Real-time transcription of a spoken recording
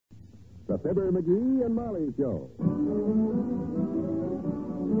the Fibber, MCGee, and Molly Show.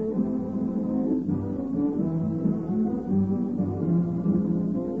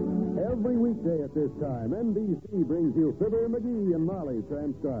 Every weekday at this time, NBC brings you Fibber, MCGee, and Molly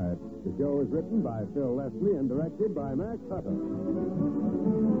transcribed. The show is written by Phil Leslie and directed by Max Hutter.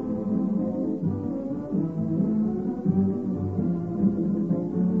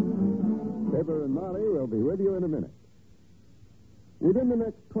 Fibber and Molly will be with you in a minute. Within the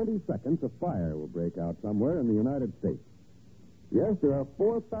next 20 seconds, a fire will break out somewhere in the United States. Yes, there are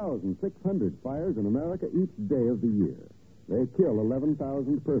 4,600 fires in America each day of the year. They kill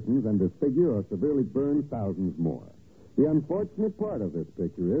 11,000 persons and disfigure or severely burn thousands more. The unfortunate part of this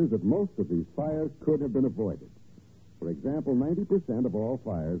picture is that most of these fires could have been avoided. For example, 90% of all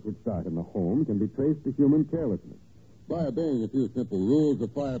fires which start in the home can be traced to human carelessness. By obeying a few simple rules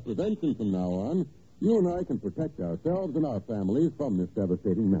of fire prevention from now on, you and I can protect ourselves and our families from this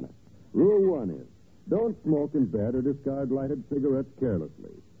devastating menace. Rule 1 is, don't smoke in bed or discard lighted cigarettes carelessly.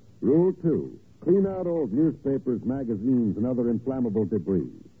 Rule 2, clean out old newspapers, magazines, and other inflammable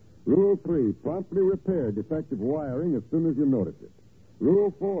debris. Rule 3, promptly repair defective wiring as soon as you notice it.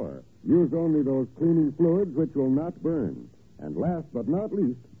 Rule 4, use only those cleaning fluids which will not burn. And last but not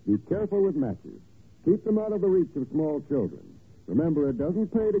least, be careful with matches. Keep them out of the reach of small children. Remember, it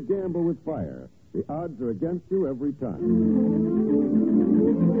doesn't pay to gamble with fire. The odds are against you every time.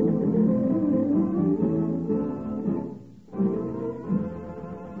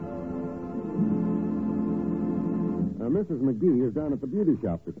 Now, Mrs. McGee is down at the beauty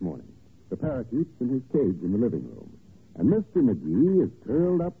shop this morning. The parakeet's in his cage in the living room. And Mr. McGee is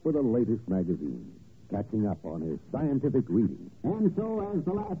curled up with the latest magazine, catching up on his scientific reading. And so, as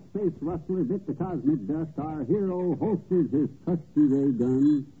the last space rustler bit the cosmic dust, our hero holstered his trusty ray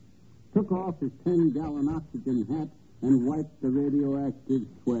gun, took off his 10-gallon oxygen hat, and wiped the radioactive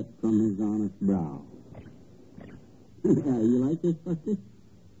sweat from his honest brow. You like this, Buster?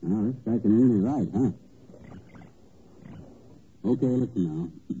 Now, this guy can really write, huh? Okay, listen now.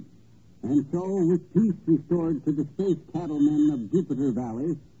 And so, with peace restored to the space cattlemen of Jupiter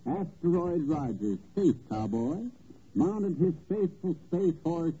Valley, Asteroid Rogers, space cowboy, mounted his faithful space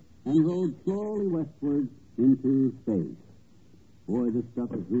horse and rode slowly westward into space. Boy, this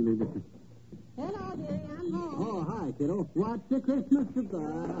stuff is really different. Hello, dearie, I'm home. Oh, hi, kiddo. What's the Christmas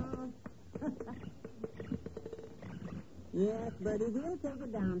surprise? Yes, Bertie, we'll take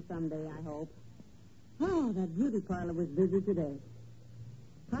it down someday, I hope. Oh, that beauty parlor was busy today.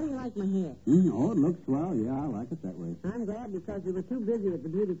 How do you like my hair? Oh, it looks swell. Yeah, I like it that way. I'm glad because we were too busy at the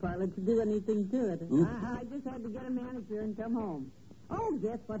beauty parlor to do anything to it. I just had to get a manicure and come home. Oh,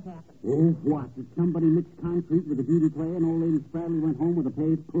 guess what happened? Oh, what? Did somebody mix concrete with the beauty clay and old lady Spradley went home with a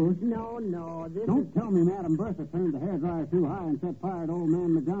paved push? No, Don't tell me Madam Bertha turned the hairdryer too high and set fire to old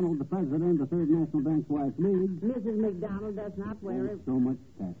man McDonald, the president of the Third National Bank's Wives League. Mrs. McDonald does not wear it. So much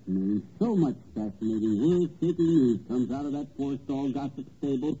fascinating. World-shaking news comes out of that four-stall gossip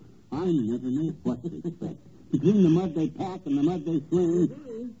stable. I never know what to expect. Between the mud they pack and the mud they sling.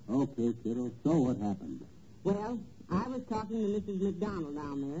 Okay, kiddo, so what happened? Well, I was talking to Mrs. McDonald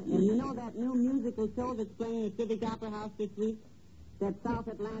down there, and you know that new musical show that's playing at Civic Opera House this week? That South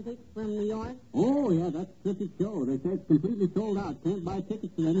Atlantic from New York? Oh, yeah, that's a terrific show. They say it's completely sold out. Can't buy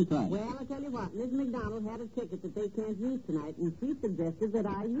tickets at any price. Well, I tell you what, Miss McDonald had a ticket that they can't use tonight, and she suggested that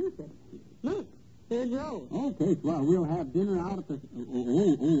I use it. Look, there's Rose. Okay, well, we'll have dinner out at the...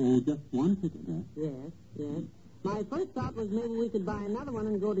 just one ticket, huh? Yes. My first thought was maybe we could buy another one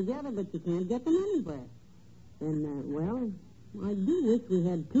and go together, but you can't get them anywhere. And, well, I do wish we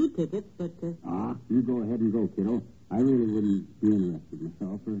had two tickets, but... You go ahead and go, kiddo. I really wouldn't be interested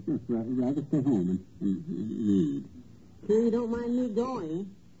myself, or just rather stay home and read. Sure you don't mind me going?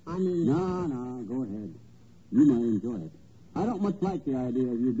 I mean... No, go ahead. You might enjoy it. I don't much like the idea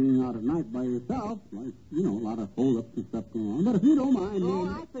of you being out at night by yourself. Like, a lot of hold-ups and stuff going on. But if you don't mind...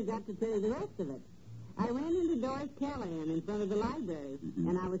 I forgot to tell you the rest of it. I ran into Doris Callahan in front of the library,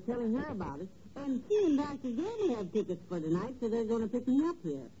 and I was telling her about it. And she and Dr. Gurney have tickets for tonight, so they're going to pick me up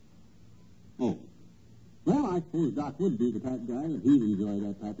here. Oh. Well, I suppose Doc would be the type of guy that he'd enjoy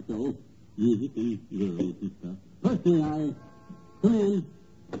that type of show. Music and girls and stuff. Personally, come in.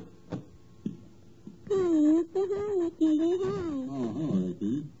 Hi, Mr. Hi. Oh, hello,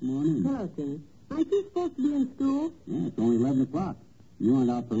 Ricky. Morning. Hello, Tim. Aren't you supposed to be in school? Yeah, it's only 11 o'clock. You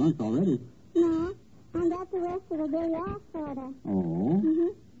aren't out for lunch already. No, I got the rest of the day off, sort of. Oh?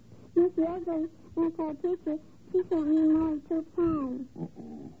 Mm-hmm. Miss Yeager, that's our teacher, she sent me more than 2 times.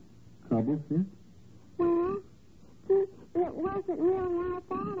 Uh-oh. Trouble, sis? Well, it wasn't really like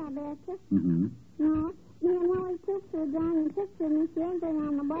that, I bet you. Mm-hmm. No, Me and Willie Tips were drawing a picture of Miss Yeager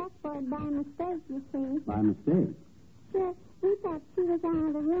on the blackboard by mistake, you see. By mistake? Sure, we thought she was out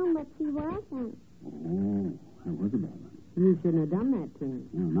of the room, but she wasn't. Oh, that was a bad one. You shouldn't have done that, Tim.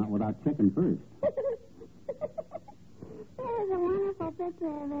 Not without checking first. There was a wonderful picture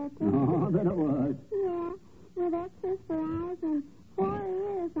of her, too. Oh, I bet it was. Yeah, with X's for eyes and 4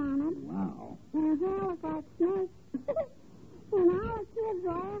 ears on it. Wow. And her hair looked like snakes. And all the kids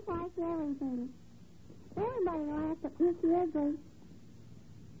laughed like everything. Everybody laughed at Miss Yeager.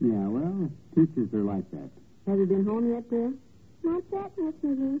 Yeah, well, teachers are like that. Have you been home yet, dear? Not yet, Miss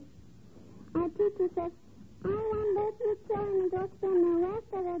McGee. Our teacher says, I wonder if you children go spend the rest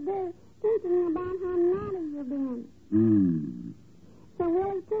of the day thinking about how naughty you've been. So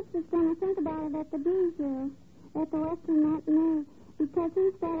Willie Tips is going to think about it at the Bijou, at the Western Matinee, because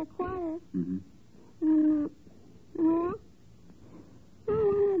he's got a choir. And, well, I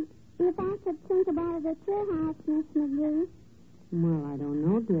wondered if I could think about it at your house, Miss McGee. Well, I don't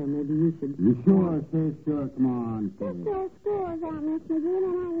know, dear. Maybe you should... You sure? Say sure. Come on, Just say. till school is out, Miss McGee,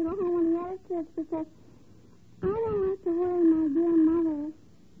 then I can go home with the other kids because I don't like to worry my dear mother.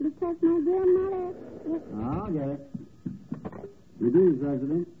 Because my dear mother is... I'll get it. McGee's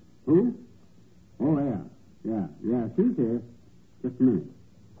resident. Who? Oh, yeah. Yeah, she's here. Just a minute.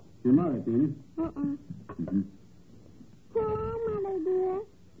 Your mother, Jeannie. Hello, Mother dear.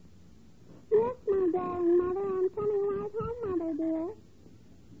 Yes, my darling mother, I'm coming right home, Mother dear.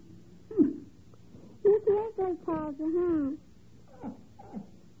 Miss Yeager calls you, huh?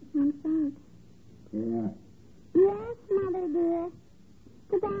 I'm sorry. Yeah. Yes, Mother dear.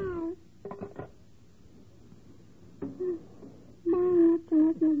 Goodbye. Bye, Mr.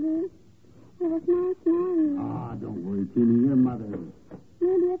 Miss McGee. It was nice knowing you. Ah, don't worry, Jeannie. Your mother.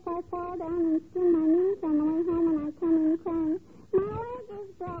 Maybe if I fall down and spin my knees on the way home and I come in crying, my leg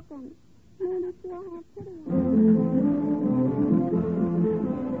is broken. Maybe she'll have pity on me.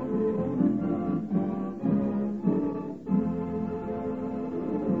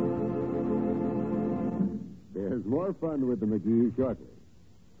 There's more fun with the McGee shortly.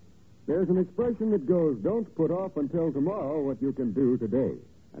 There's an expression that goes, don't put off until tomorrow what you can do today.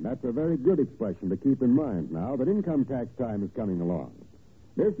 And that's a very good expression to keep in mind now that income tax time is coming along.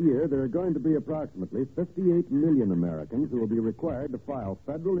 This year, there are going to be approximately 58 million Americans who will be required to file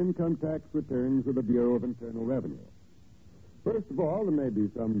federal income tax returns with the Bureau of Internal Revenue. First of all, there may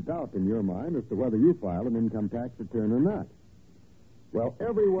be some doubt in your mind as to whether you file an income tax return or not. Well,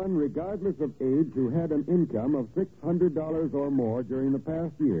 everyone, regardless of age, who had an income of $600 or more during the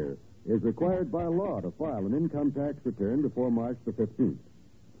past year is required by law to file an income tax return before March the 15th.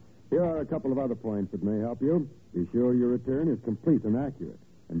 Here are a couple of other points that may help you. Be sure your return is complete and accurate,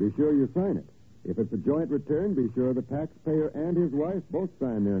 and be sure you sign it. If it's a joint return, be sure the taxpayer and his wife both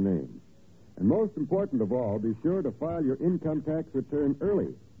sign their names. And most important of all, be sure to file your income tax return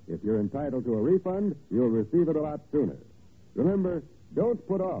early. If you're entitled to a refund, you'll receive it a lot sooner. Remember, don't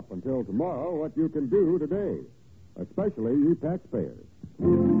put off until tomorrow what you can do today, especially you taxpayers.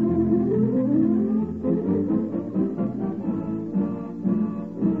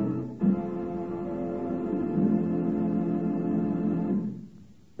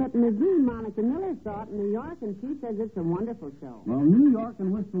 But McGee, Monica Miller saw it in New York, and she says it's a wonderful show. Well, New York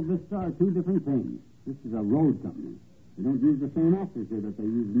and Wistful Vista are two different things. This is a road company. They don't use the same actors here that they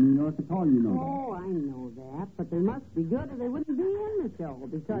use in New York at all, you know. Oh, I know that, but they must be good or they wouldn't be in the show,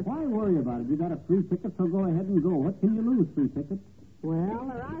 because... Why worry about it? You got a free ticket, so go ahead and go. What can you lose, free ticket? Well,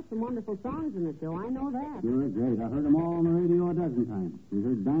 there are some wonderful songs in the show. I know that. Sure, great. I heard them all on the radio a dozen times. We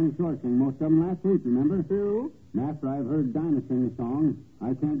heard Dinah Shore sing most of them last week, remember? Who? And after I've heard Dinah sing a song,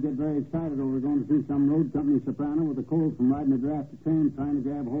 I can't get very excited over going to see some road company soprano with a cold from riding a drafty train trying to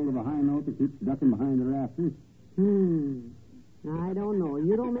grab hold of a high note that keeps ducking behind the rafters. I don't know.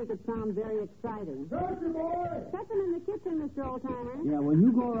 You don't make it sound very exciting. Country boy! Second in the kitchen, Mr. Oldtimer. Yeah, well,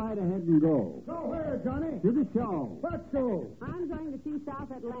 you go right ahead and go. Go where, Johnny? To the show. What show? I'm going to see South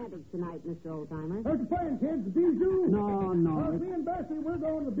Atlantic tonight, Mr. Oldtimer. Where's the playing, kids? The Bijou? No. Well, me and Bessie, we're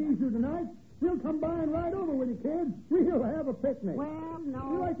going to the Bijou tonight. We'll come by and ride over with you, kids. We'll have a picnic. Well, We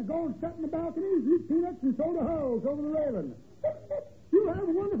no. like to go and sit in the balconies, eat peanuts and soda hulls over the railing. You'll have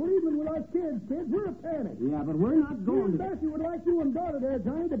a wonderful evening with us kids. We're a panic. Yeah, but we're not Me going and to... Bessie would like you and daughter there,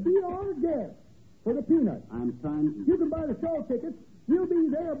 Johnny, to be our guests for the peanuts. I'm trying... You can buy the show tickets. We'll be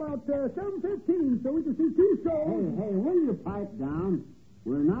there about 7:15 so we can see two shows. Hey, will you pipe down?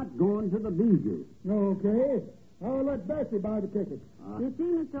 We're not going to the Bijou. Okay. I'll let Bessie buy the tickets. You see,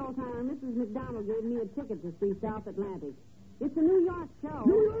 Mr. Oldtimer, Mrs. McDonald gave me a ticket to see South Atlantic. It's a New York show.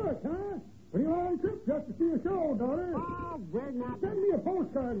 New York, huh? Pretty long trip just to see a show, daughter. Oh, we're not. Send me a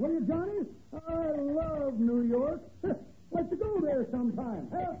postcard, will you, Johnny? I love New York. Like to go there sometime.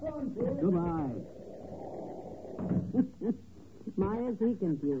 Have fun, kid. Goodbye. Maya's he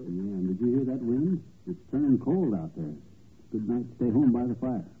confused. Yeah, and did you hear that wind? It's turning cold out there. Good night to stay home by the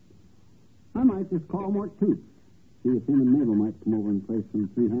fire. I might just call Mort Toots. See if him and Mabel might come over and play some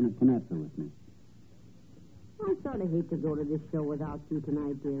three-handed canasta with me. I sort of hate to go to this show without you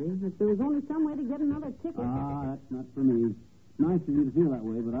tonight, dearie. If there was only some way to get another ticket. Ah, that's not for me. Nice of you to feel that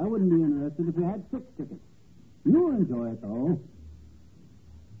way, but I wouldn't be interested if we had 6 tickets. You'll enjoy it, though.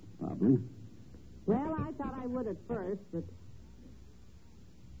 Probably. Well, I thought I would at first, but...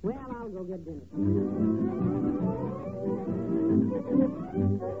 Well, I'll go get dinner.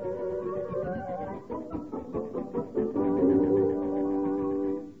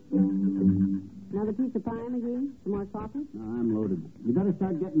 Another piece of pie, McGee? Some more coffee? No, I'm loaded. You better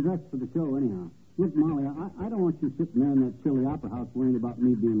start getting dressed for the show anyhow. Look, Molly, I don't want you sitting there in that chilly opera house worrying about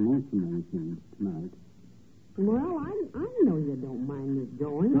me being lonesome or anything tonight. Well, I know you don't mind me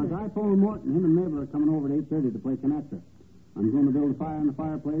going. Because I phoned Morton. Him and Mabel are coming over at 8:30 to play canasta. I'm going to build a fire in the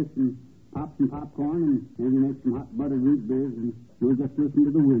fireplace and pop some popcorn and maybe make some hot buttered root beers, and we'll just listen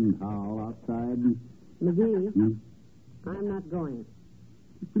to the wind howl outside. And... McGee, I'm not going.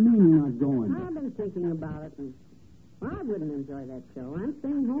 What do you mean you're not going? I've been thinking about it, and I wouldn't enjoy that show. I'm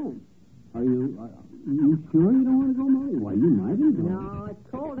staying home. Are you sure you don't want to go, Molly? Why, you might enjoy it. No, it's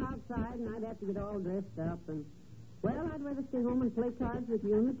cold outside, and I'd have to get all dressed up, and... Well, I'd rather stay home and play cards with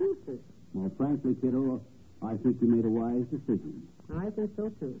you and the Tootses. Well, frankly, kiddo, I think you made a wise decision. I think so,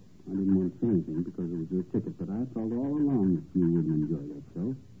 too. I didn't want to say anything because it was your ticket, but I felt all along that you wouldn't enjoy that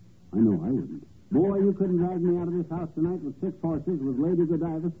show. I know I wouldn't. Boy, you couldn't drag me out of this house tonight with 6 horses with Lady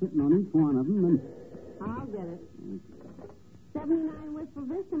Godiva sitting on each one of them, and... I'll get it. 79 Wistful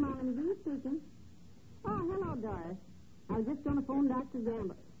Vista, Molly McGee speaking. Oh, hello, Doris. I was just going to phone Dr.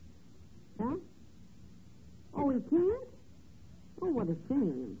 Gamble. Huh? Oh, he can't? Oh, what a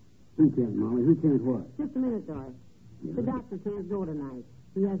shame. Who can't, Molly? Who can't what? Just a minute, Doris. Yeah. The doctor can't go tonight.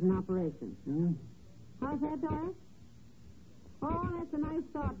 He has an operation. Yeah. How's that, Doris? Oh, that's a nice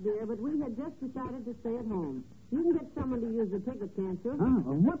thought, dear, but we had just decided to stay at home. You can get someone to use the ticket, can't you?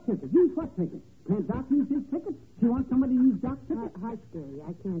 What ticket? Use what ticket? Can't Doc use his ticket? She wants somebody to use Doc's ticket? Hush, dearie.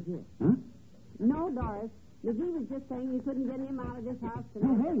 I can't hear. Huh? No, Doris. McGee was just saying you couldn't get him out of this house Hey,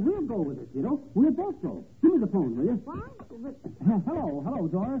 tonight. we'll go with it, We'll both go. Give me the phone, will you? What? But... Hello,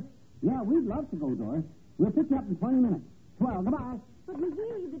 Doris. Yeah, we'd love to go, Doris. We'll pick you up in 20 minutes. Swell, goodbye. But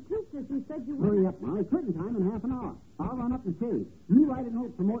McGee, the Tootses, you said you would... Hurry up, Molly. Curtain time in half an hour. I'll run up and shave. You write a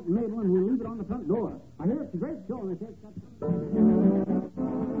note for Morton Mabel, and we'll leave it on the front door. I hear it's a great show, and I say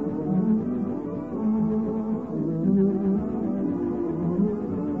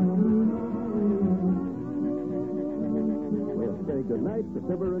We'll say goodnight to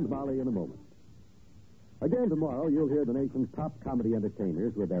Fibber and Molly in a moment. Again tomorrow, you'll hear the nation's top comedy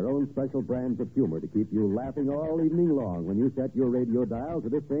entertainers with their own special brands of humor to keep you laughing all evening long when you set your radio dial to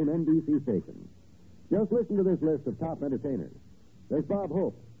this same NBC station. Just listen to this list of top entertainers. There's Bob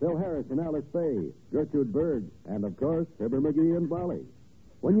Hope, Phil Harris and Alice Faye, Gertrude Berg, and, of course, Fibber McGee and Molly.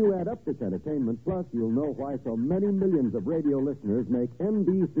 When you add up this entertainment, plus you'll know why so many millions of radio listeners make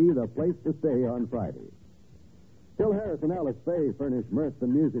NBC the place to stay on Friday. Phil Harris and Alice Faye furnish mirth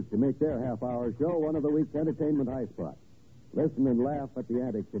and music to make their half-hour show one of the week's entertainment high spots. Listen and laugh at the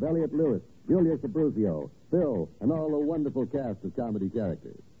antics of Elliot Lewis, Julius Abruzio, Phil, and all the wonderful cast of comedy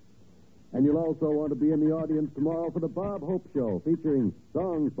characters. And you'll also want to be in the audience tomorrow for the Bob Hope Show, featuring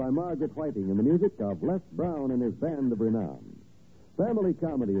songs by Margaret Whiting and the music of Les Brown and his band of renown. Family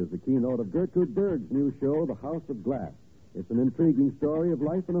comedy is the keynote of Gertrude Berg's new show, The House of Glass. It's an intriguing story of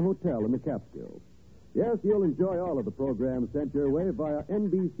life in a hotel in the Catskills. Yes, you'll enjoy all of the programs sent your way via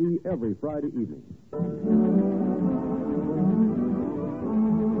NBC every Friday evening.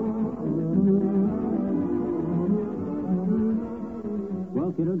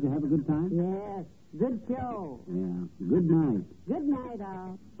 Well, kiddo, did you have a good time? Yes. Good show. Yeah. Good night. Good night,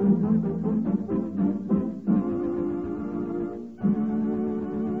 all.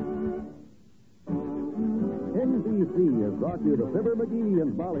 NBC has brought you the Fibber McGee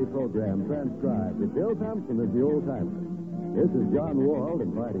and Molly program transcribed with Bill Thompson as the old-timer. This is John Wald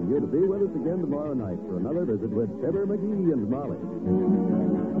inviting you to be with us again tomorrow night for another visit with Fibber McGee and Molly.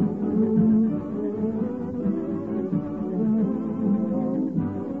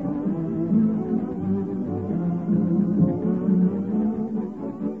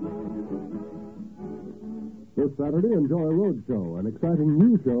 This Saturday, enjoy Roadshow, an exciting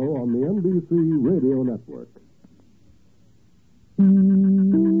new show on the NBC Radio Network.